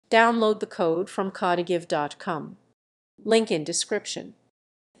Download the code from codigive.com. Link in description.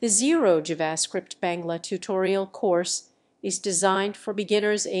 The Zero JavaScript Bangla tutorial course is designed for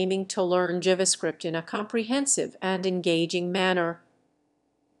beginners aiming to learn JavaScript in a comprehensive and engaging manner.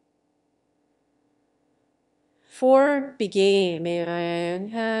 For beginners,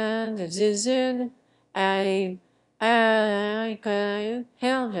 I can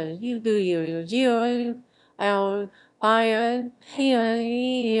help you do your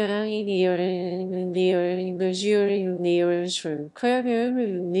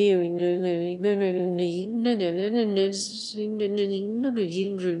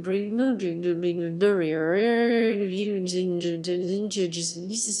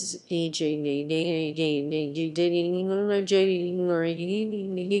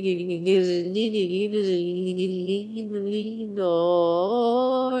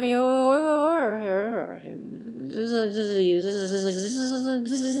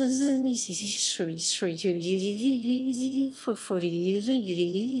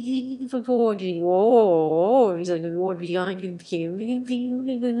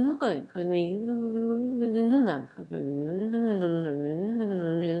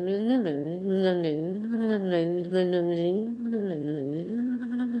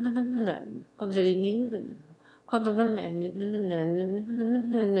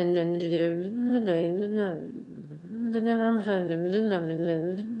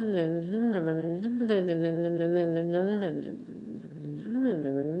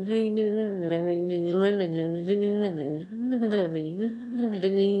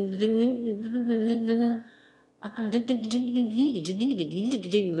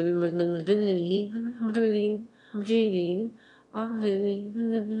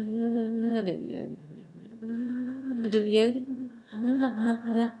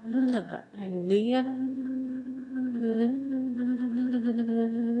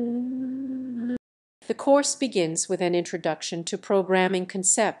The course begins with an introduction to programming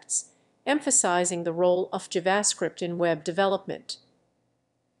concepts, emphasizing the role of JavaScript in web development.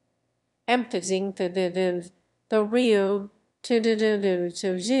 Emphasizing the real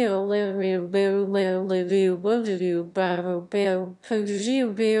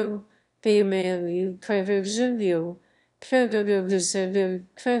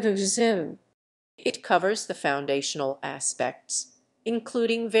It covers the foundational aspects,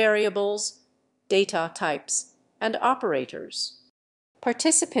 including variables, data types, and operators.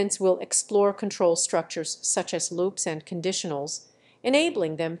 Participants will explore control structures such as loops and conditionals,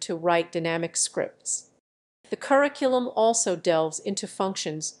 enabling them to write dynamic scripts. The curriculum also delves into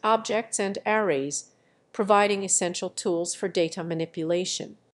functions, objects, and arrays, providing essential tools for data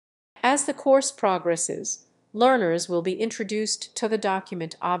manipulation. As the course progresses, learners will be introduced to the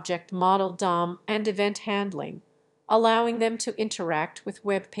document object model DOM and event handling, allowing them to interact with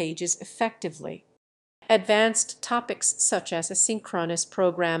web pages effectively. Advanced topics such as asynchronous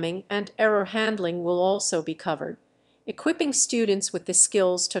programming and error handling will also be covered, equipping students with the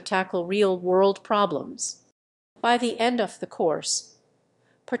skills to tackle real-world problems. By the end of the course,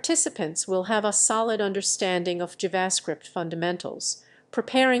 participants will have a solid understanding of JavaScript fundamentals,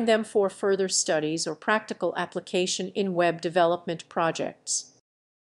 preparing them for further studies or practical application in web development projects.